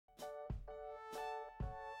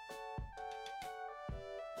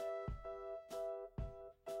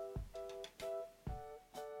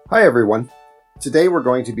Hi everyone. Today we're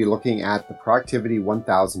going to be looking at the Productivity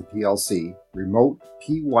 1000 PLC Remote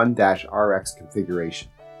P1-RX configuration.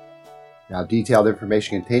 Now, detailed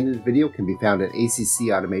information contained in the video can be found at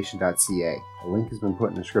accautomation.ca. A link has been put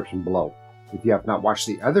in the description below. If you have not watched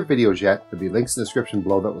the other videos yet, there'll be links in the description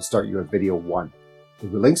below that will start you at video 1.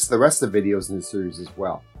 There'll be links to the rest of the videos in the series as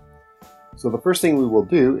well. So the first thing we will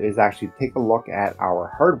do is actually take a look at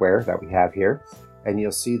our hardware that we have here, and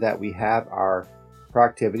you'll see that we have our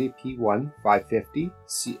Productivity P1 550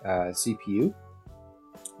 CPU,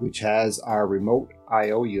 which has our remote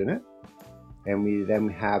I/O unit, and we then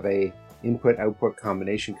have a input-output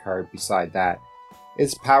combination card beside that.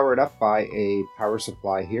 It's powered up by a power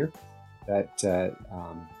supply here that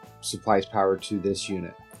supplies power to this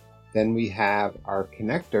unit. Then we have our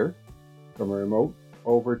connector from a remote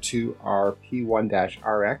over to our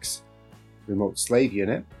P1-RX remote slave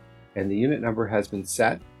unit, and the unit number has been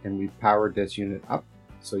set and we've powered this unit up,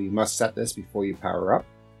 so you must set this before you power up.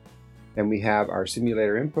 Then we have our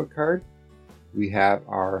simulator input card, we have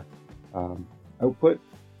our output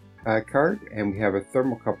card, and we have a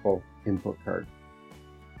thermocouple input card.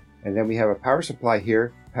 And then we have a power supply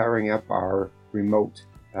here powering up our remote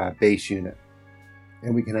base unit.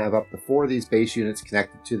 And we can have up to 4 of these base units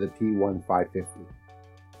connected to the P1 550.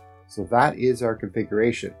 So that is our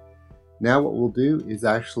configuration. Now what we'll do is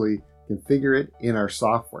actually configure it in our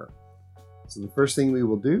software. So the first thing we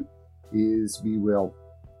will do is we will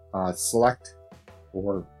select,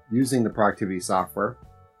 or using the productivity software,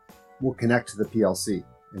 we'll connect to the PLC.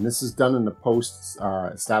 And this is done in the post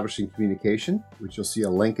establishing communication, which you'll see a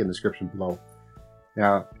link in the description below.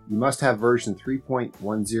 Now, you must have version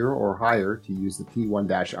 3.10 or higher to use the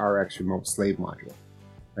P1-RX remote slave module.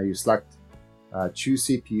 Now you select choose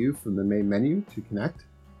CPU from the main menu to connect.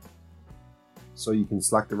 So you can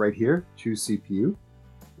select it right here, choose CPU,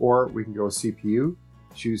 or we can go CPU,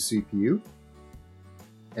 choose CPU,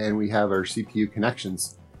 and we have our CPU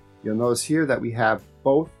connections. You'll notice here that we have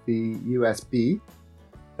both the USB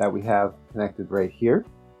that we have connected right here,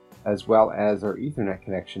 as well as our Ethernet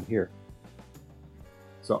connection here.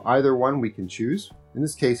 So either one we can choose. In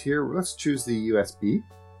this case here, let's choose the USB.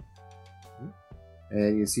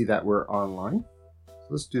 And you see that we're online. So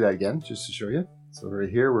let's do that again, just to show you. So right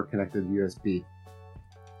here, we're connected to USB.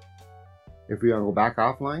 If we want to go back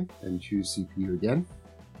offline and choose CPU again,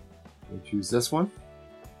 we'll choose this one.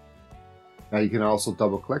 Now you can also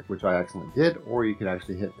double click, which I accidentally did, or you can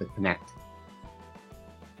actually hit the connect.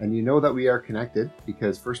 And you know that we are connected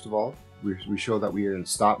because first of all, we show that we are in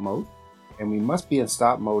stop mode, and we must be in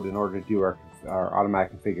stop mode in order to do our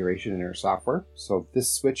automatic configuration in our software. So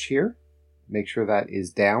this switch here, make sure that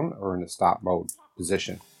is down or in a stop mode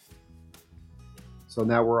position. So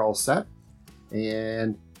now we're all set,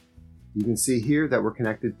 and you can see here that we're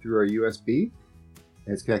connected through our USB,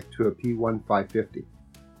 and it's connected to a P1 550,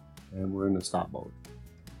 and we're in the stop mode.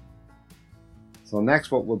 So next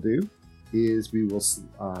what we'll do is we will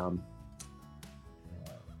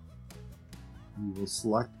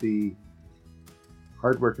select the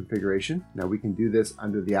hardware configuration. Now we can do this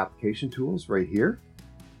under the application tools right here,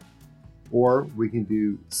 or we can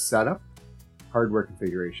do setup hardware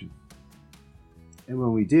configuration. And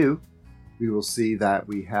when we do, we will see that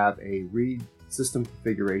we have a read system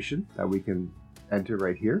configuration that we can enter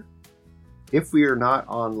right here. If we are not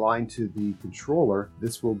online to the controller,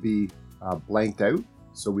 this will be blanked out,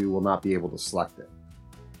 so we will not be able to select it.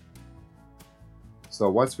 So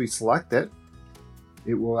once we select it,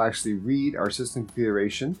 it will actually read our system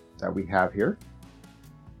configuration that we have here.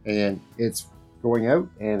 And it's going out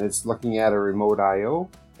and it's looking at a remote I/O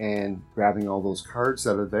and grabbing all those cards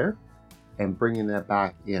that are there and bringing that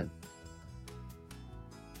back in.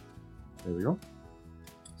 There we go.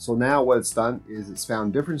 So now what it's done is it's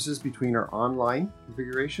found differences between our online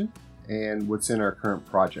configuration and what's in our current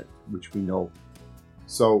project, which we know.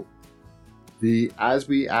 So as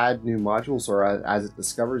we add new modules, or as it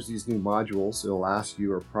discovers these new modules, it'll ask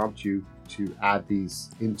you or prompt you to add these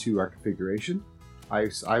into our configuration.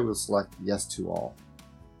 I will select yes to all.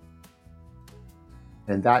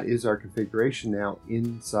 And that is our configuration now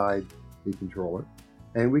inside the controller.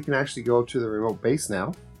 And we can actually go to the remote base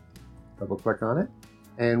now, double click on it,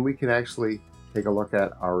 and we can actually take a look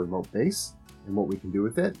at our remote base and what we can do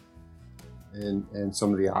with it, and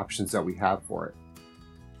some of the options that we have for it.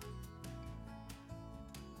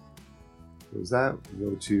 Close that, we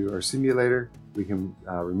go to our simulator, we can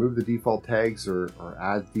remove the default tags or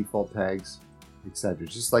add default tags, etc.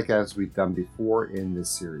 Just like as we've done before in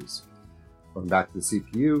this series. Going back to the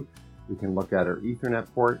CPU, we can look at our Ethernet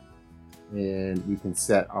port, and we can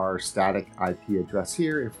set our static IP address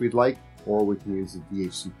here if we'd like, or we can use the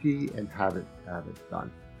DHCP and have it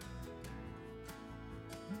done.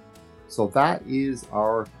 So that is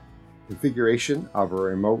our configuration of our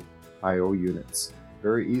remote I/O units.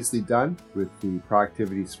 Very easily done with the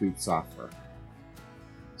Productivity Suite software.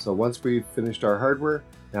 So once we've finished our hardware,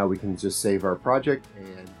 now we can just save our project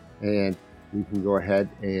and we can go ahead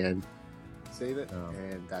and save it,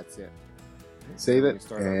 and that's it. Save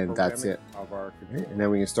it, and that's it. And then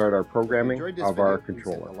we can start our programming of our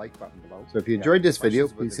controller. So if you enjoyed this video,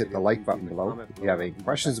 please hit the like button below. If you have any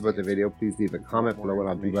questions about the video, please leave a comment below and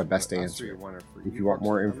I'll do my best to answer it. If you want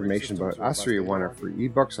more information about us, or you want our free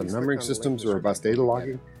ebooks on numbering systems or robust data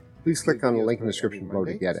logging, please click on the link in the description below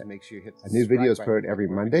to get it. A new video is put out every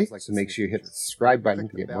Monday, so make sure you hit the subscribe button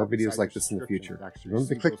to get more videos like this in the future.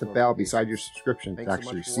 Remember to click the bell beside your subscription to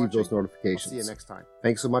actually receive those notifications.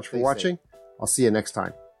 Thanks so much for watching. I'll see you next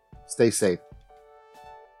time. Stay safe.